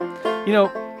You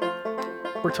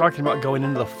know, we're talking about going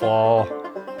into the fall.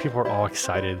 People are all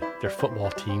excited. Their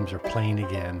football teams are playing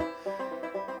again.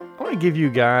 I want to give you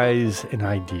guys an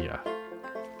idea.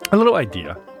 A little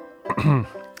idea.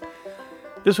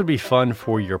 This would be fun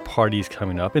for your parties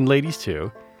coming up, and ladies too.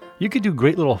 You could do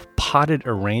great little potted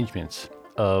arrangements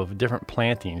of different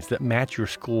plantings that match your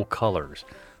school colors.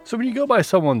 So when you go by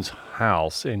someone's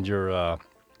house and you're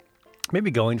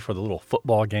maybe going for the little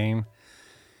football game,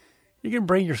 you can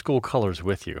bring your school colors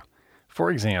with you.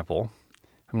 For example,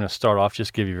 I'm going to start off,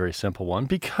 just give you a very simple one,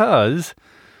 because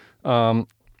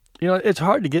it's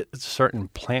hard to get certain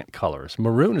plant colors.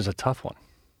 Maroon is a tough one.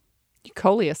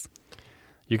 Coleus.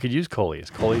 You could use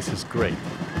Coleus. Coleus is great.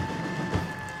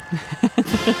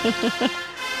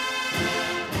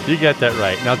 You got that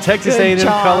right. Now, Texas Good A&M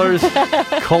job. colors,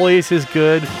 Coleus is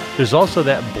good. There's also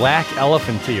that black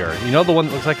elephantier. You know the one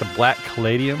that looks like a black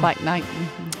caladium? Black Knight.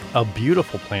 A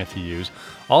beautiful plant to use.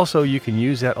 Also, you can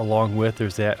use that along with,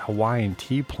 there's that Hawaiian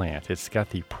tea plant. It's got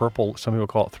the purple, some people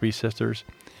call it Three Sisters,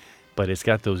 but it's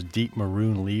got those deep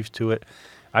maroon leaves to it.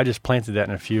 I just planted that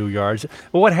in a few yards.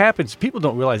 Well, what happens, people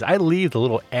don't realize, I leave the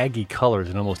little Aggie colors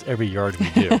in almost every yard we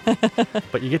do.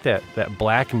 But you get that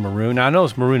black and maroon. Now, I know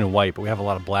it's maroon and white, but we have a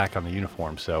lot of black on the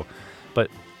uniform. But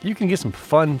you can get some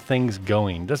fun things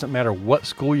going. Doesn't matter what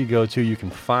school you go to, you can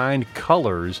find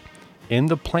colors in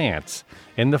the plants,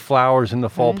 in the flowers, in the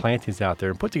fall plantings out there,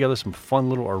 and put together some fun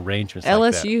little arrangements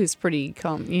like that. LSU is pretty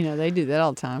they do that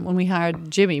all the time. When we hired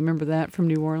Jimmy, remember that, from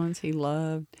New Orleans? He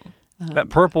loved That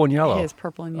purple and yellow. his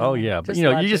purple and yellow. Oh, yeah. But,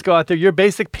 Just you just go out there, your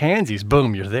basic pansies,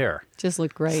 boom, you're there. Just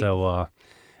look great. So,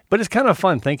 but it's kind of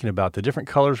fun thinking about the different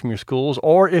colors from your schools,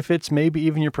 or if it's maybe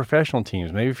even your professional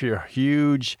teams. Maybe if you're a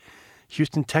huge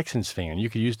Houston Texans fan, you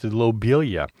could use the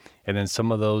lobelia, and then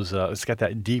some of those, it's got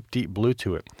that deep, deep blue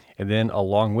to it. And then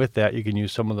along with that, you can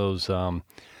use some of those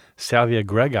Salvia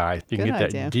greggii. You can Good get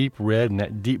idea. that deep red and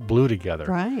that deep blue together.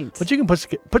 Right. But you can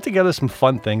put together some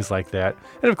fun things like that.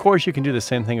 And of course, you can do the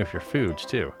same thing with your foods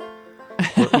too.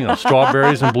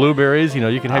 Strawberries and blueberries.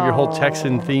 You can have your whole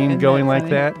Texan theme Isn't going that like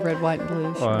funny? that. Red, white, and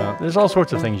blue. Sure. There's all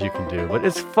sorts of things you can do, but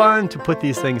it's fun to put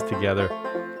these things together.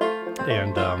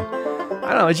 And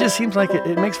I don't know, it just seems like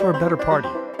it makes for a better party.